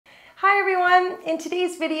Hi everyone! In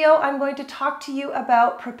today's video, I'm going to talk to you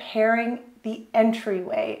about preparing the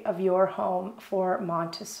entryway of your home for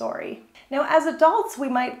Montessori. Now, as adults, we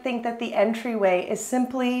might think that the entryway is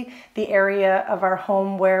simply the area of our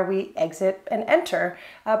home where we exit and enter,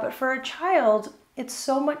 but for a child, it's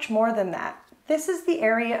so much more than that. This is the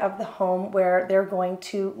area of the home where they're going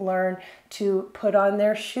to learn to put on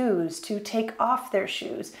their shoes, to take off their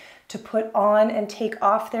shoes, to put on and take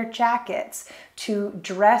off their jackets, to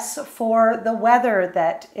dress for the weather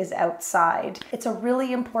that is outside. It's a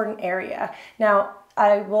really important area. Now,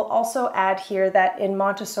 I will also add here that in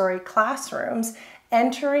Montessori classrooms,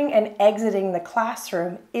 entering and exiting the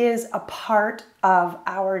classroom is a part of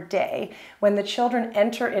our day. When the children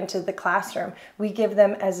enter into the classroom, we give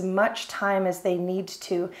them as much time as they need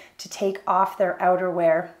to take off their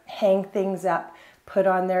outerwear, hang things up, put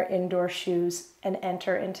on their indoor shoes, and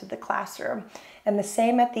enter into the classroom. And the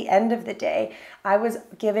same at the end of the day. I was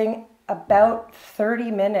giving about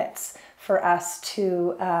 30 minutes for us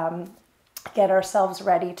to get ourselves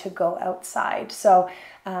ready to go outside. So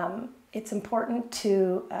it's important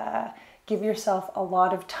to give yourself a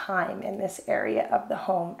lot of time in this area of the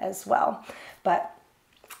home as well. But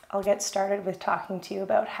I'll get started with talking to you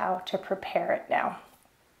about how to prepare it now.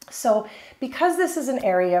 So because this is an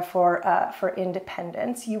area for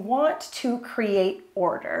independence, you want to create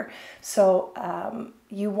order. So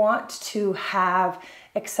you want to have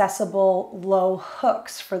accessible low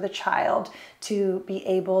hooks for the child to be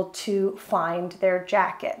able to find their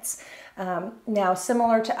jackets. Now,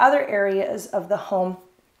 similar to other areas of the home,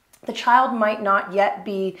 the child might not yet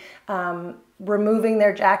be removing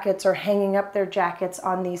their jackets or hanging up their jackets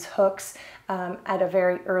on these hooks at a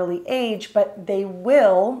very early age, but they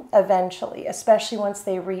will eventually, especially once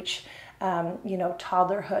they reach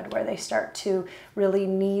toddlerhood, where they start to really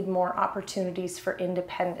need more opportunities for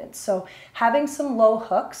independence. So having some low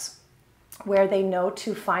hooks where they know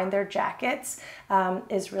to find their jackets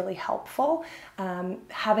is really helpful.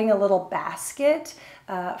 Having a little basket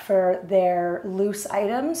for their loose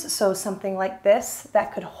items, so something like this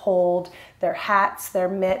that could hold their hats, their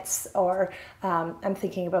mitts, or I'm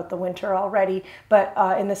thinking about the winter already, but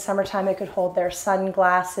in the summertime it could hold their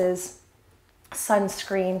sunglasses,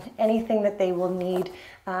 sunscreen, anything that they will need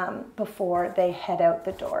before they head out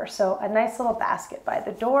the door. So a nice little basket by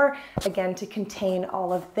the door, again, to contain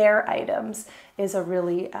all of their items, is a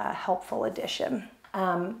really helpful addition.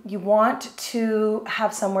 You want to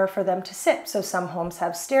have somewhere for them to sit. So some homes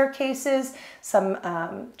have staircases,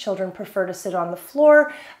 some children prefer to sit on the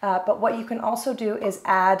floor, but what you can also do is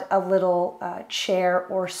add a little chair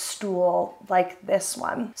or stool like this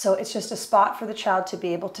one. So it's just a spot for the child to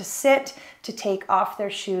be able to sit, to take off their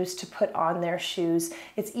shoes, to put on their shoes.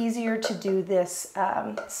 It's easier to do this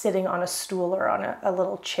sitting on a stool or on a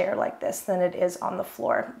little chair like this than it is on the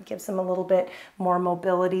floor. It gives them a little bit more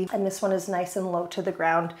mobility, and this one is nice and low to the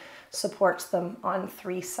ground, supports them on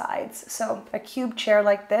 3 sides. So a cube chair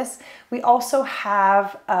like this. We also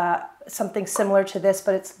have something similar to this,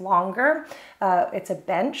 but it's longer. It's a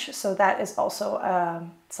bench, so that is also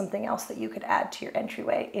something else that you could add to your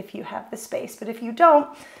entryway if you have the space. But if you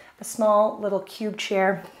don't, a small little cube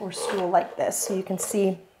chair or stool like this. So you can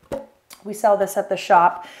see we sell this at the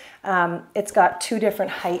shop. It's got 2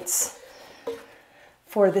 different heights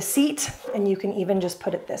for the seat, and you can even just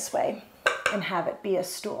put it this way and have it be a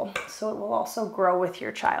stool. So it will also grow with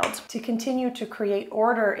your child. To continue to create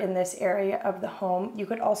order in this area of the home, you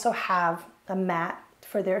could also have a mat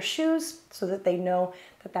for their shoes so that they know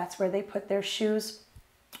that that's where they put their shoes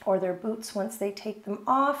or their boots once they take them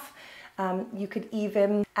off. You could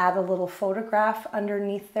even add a little photograph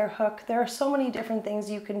underneath their hook. There are so many different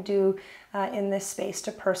things you can do in this space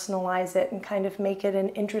to personalize it and kind of make it an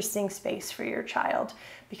interesting space for your child.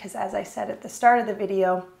 Because as I said at the start of the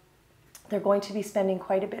video, they're going to be spending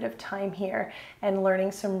quite a bit of time here and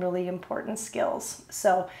learning some really important skills.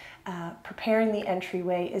 So preparing the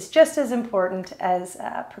entryway is just as important as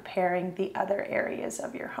preparing the other areas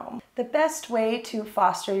of your home. The best way to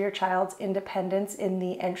foster your child's independence in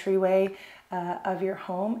the entryway of your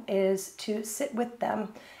home is to sit with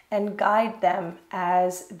them and guide them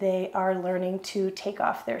as they are learning to take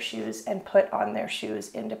off their shoes and put on their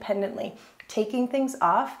shoes independently. Taking things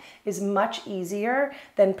off is much easier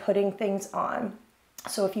than putting things on.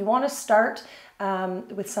 So if you want to start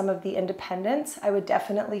with some of the independence, I would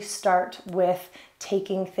definitely start with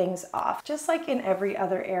taking things off. Just like in every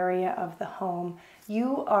other area of the home,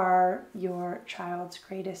 You are your child's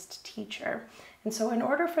greatest teacher. And so in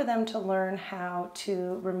order for them to learn how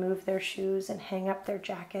to remove their shoes and hang up their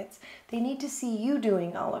jackets, they need to see you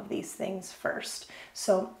doing all of these things first.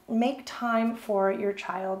 So make time for your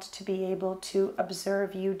child to be able to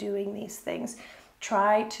observe you doing these things.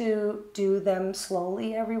 Try to do them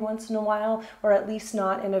slowly every once in a while, or at least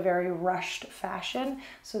not in a very rushed fashion,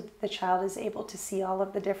 so that the child is able to see all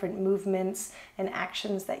of the different movements and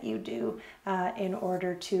actions that you do in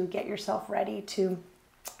order to get yourself ready to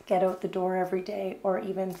get out the door every day, or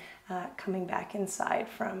even coming back inside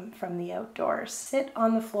from the outdoors. Sit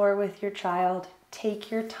on the floor with your child,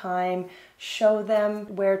 take your time, show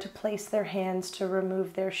them where to place their hands to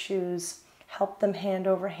remove their shoes, help them hand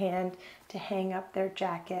over hand to hang up their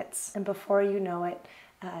jackets, and before you know it,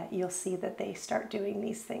 you'll see that they start doing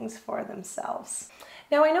these things for themselves.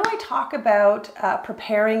 Now, I know I talk about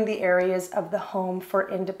preparing the areas of the home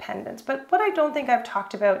for independence, but what I don't think I've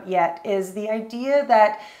talked about yet is the idea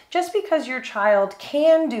that just because your child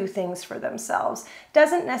can do things for themselves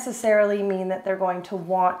doesn't necessarily mean that they're going to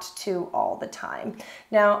want to all the time.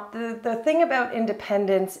 Now, the thing about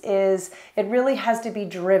independence is it really has to be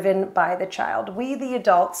driven by the child. We, the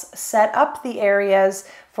adults, set up the areas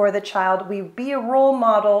for the child. We be a role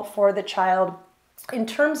model for the child in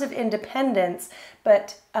terms of independence,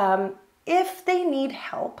 but if they need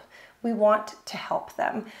help, we want to help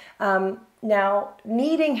them. Now,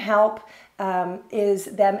 needing help is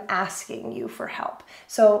them asking you for help.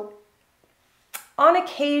 So on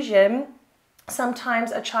occasion,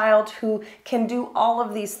 sometimes a child who can do all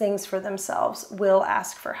of these things for themselves will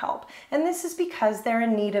ask for help. And this is because they're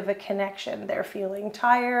in need of a connection. They're feeling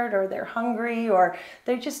tired, or they're hungry, or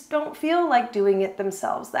they just don't feel like doing it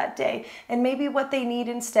themselves that day. And maybe what they need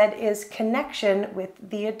instead is connection with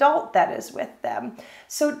the adult that is with them.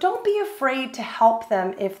 So don't be afraid to help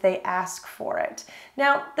them if they ask for it.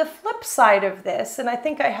 Now, the flip side of this, and I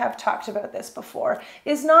think I have talked about this before,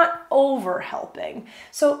 is not over helping.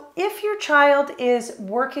 So if your child is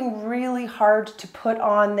working really hard to put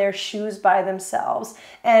on their shoes by themselves,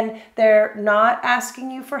 and they're not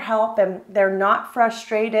asking you for help, and they're not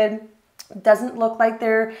frustrated, doesn't look like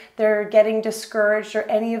they're getting discouraged or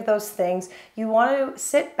any of those things, you want to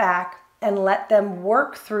sit back and let them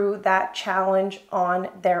work through that challenge on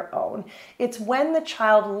their own. It's when the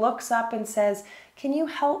child looks up and says, "Can you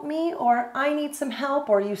help me?" or "I need some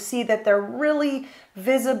help," or you see that they're really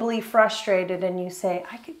visibly frustrated and you say,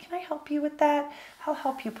 "Can I help you with that? I'll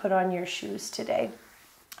help you put on your shoes today."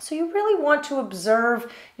 So you really want to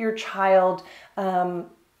observe your child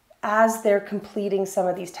as they're completing some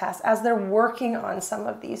of these tasks, as they're working on some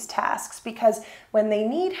of these tasks, because when they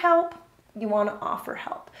need help, you want to offer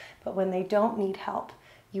help. But when they don't need help,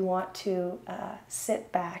 you want to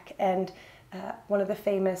sit back. And one of the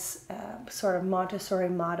famous sort of Montessori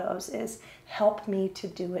mottos is, "Help me to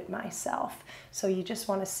do it myself." So you just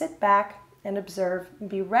want to sit back and observe and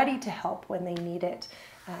be ready to help when they need it.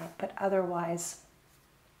 But otherwise,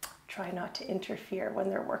 try not to interfere when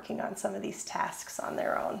they're working on some of these tasks on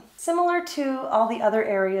their own. Similar to all the other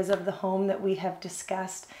areas of the home that we have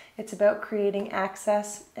discussed, it's about creating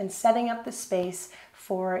access and setting up the space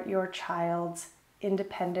for your child's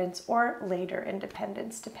independence or later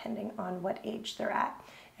independence, depending on what age they're at.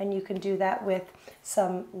 And you can do that with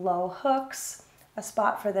some low hooks, a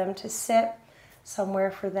spot for them to sit, somewhere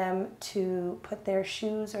for them to put their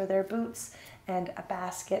shoes or their boots, and a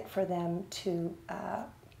basket for them to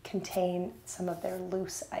contain some of their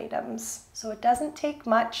loose items. So it doesn't take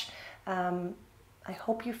much. I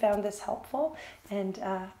hope you found this helpful, and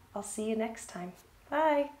I'll see you next time.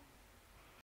 Bye.